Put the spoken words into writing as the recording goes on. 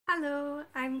Hello,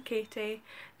 I'm Katie,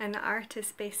 an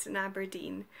artist based in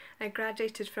Aberdeen. I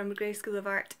graduated from Grey School of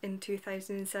Art in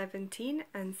 2017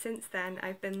 and since then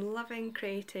I've been loving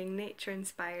creating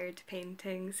nature-inspired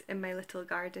paintings in my little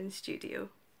garden studio.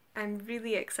 I'm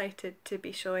really excited to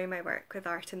be showing my work with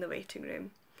Art in the Waiting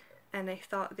Room, and I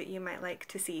thought that you might like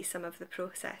to see some of the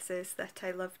processes that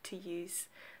I love to use,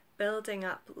 building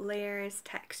up layers,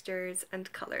 textures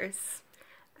and colours.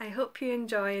 I hope you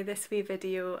enjoy this wee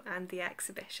video and the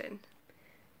exhibition.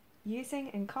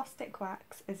 Using encaustic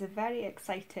wax is a very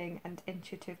exciting and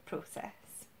intuitive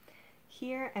process.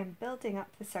 Here I'm building up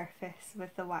the surface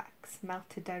with the wax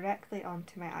melted directly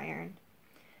onto my iron.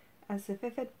 As the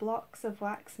vivid blocks of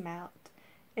wax melt,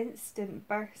 instant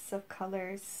bursts of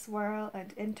colours swirl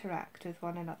and interact with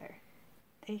one another.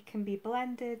 They can be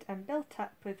blended and built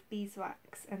up with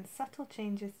beeswax, and subtle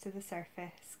changes to the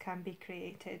surface can be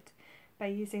created by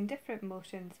using different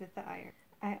motions with the iron.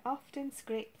 I often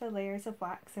scrape the layers of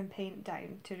wax and paint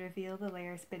down to reveal the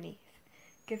layers beneath,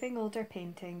 giving older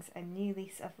paintings a new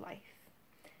lease of life.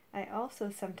 I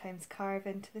also sometimes carve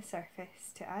into the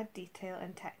surface to add detail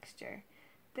and texture.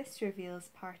 This reveals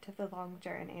part of the long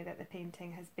journey that the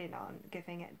painting has been on,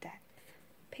 giving it depth.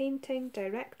 Painting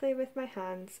directly with my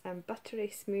hands and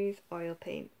buttery smooth oil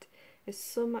paint is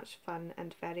so much fun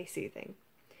and very soothing.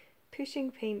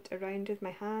 Pushing paint around with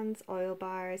my hands, oil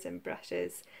bars and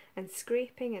brushes, and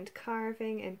scraping and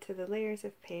carving into the layers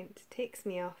of paint takes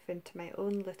me off into my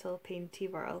own little painty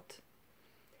world.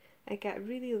 I get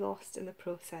really lost in the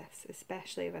process,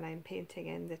 especially when I'm painting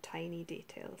in the tiny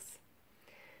details.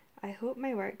 I hope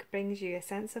my work brings you a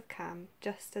sense of calm,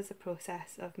 just as the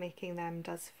process of making them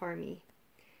does for me.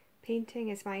 Painting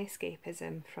is my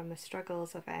escapism from the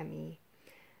struggles of ME.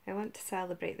 I want to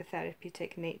celebrate the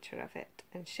therapeutic nature of it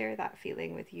and share that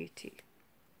feeling with you too.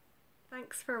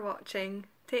 Thanks for watching.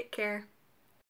 Take care.